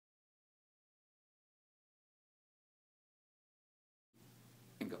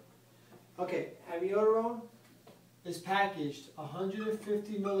Okay, amiodarone is packaged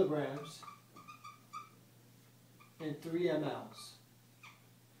 150 milligrams in 3 mLs.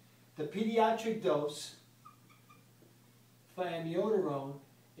 The pediatric dose for amiodarone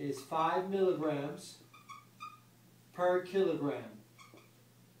is 5 milligrams per kilogram.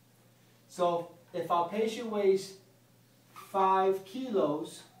 So if our patient weighs 5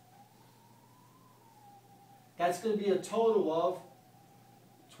 kilos, that's going to be a total of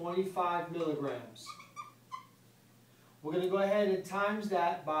 25 milligrams. We're going to go ahead and times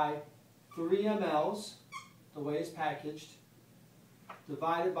that by 3 mLs, the way it's packaged,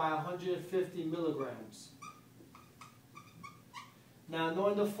 divided by 150 milligrams. Now,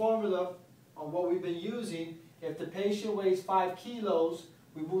 knowing the formula on what we've been using, if the patient weighs 5 kilos,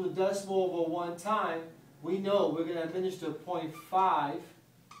 we move the decimal over 1 time, we know we're going to administer 0.5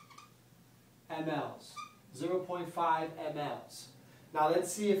 mLs. 0.5 mLs. Now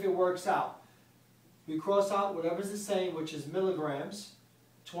let's see if it works out. We cross out whatever's the same, which is milligrams.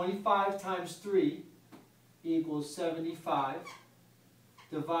 25 times 3 equals 75,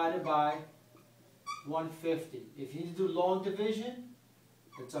 divided by 150. If you need to do long division,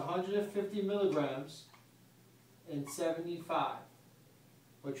 it's 150 milligrams and 75.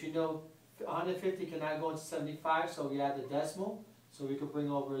 But you know 150 cannot go into 75, so we add the decimal, so we could bring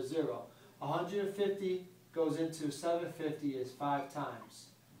over a 0. 150 goes into 750 is 5 times,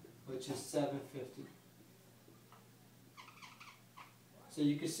 which is 750. So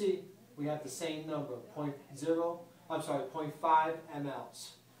you can see we have the same number, 0.5 mLs.